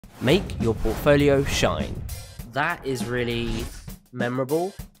Make your portfolio shine. That is really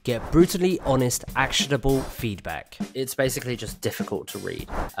memorable. Get brutally honest, actionable feedback. It's basically just difficult to read.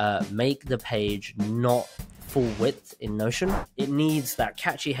 Make the page not full width in Notion. It needs that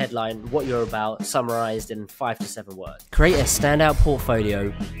catchy headline, what you're about, summarized in 5 to 7 words. Create a standout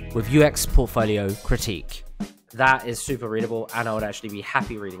portfolio with UX portfolio critique. That is super readable, and I would actually be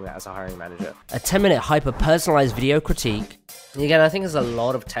happy reading that as a hiring manager. A 10-minute hyper-personalized video critique. And again, I think there's a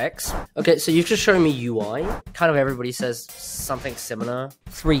lot of text. Okay, so you've just shown me UI. Kind of everybody says something similar.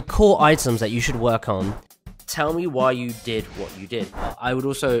 3 core items that you should work on. Tell me why you did what you did. I would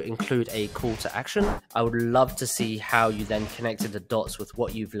also include a call to action. I would love to see how you then connected the dots with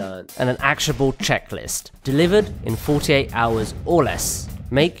what you've learned. And an actionable checklist. Delivered in 48 hours or less.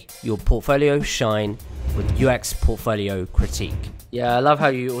 Make your portfolio shine with UX portfolio critique. Yeah, I love how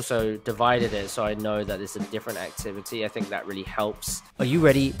you also divided it so I know that it's a different activity. I think that really helps. Are you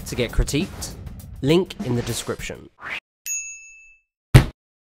ready to get critiqued? Link in the description.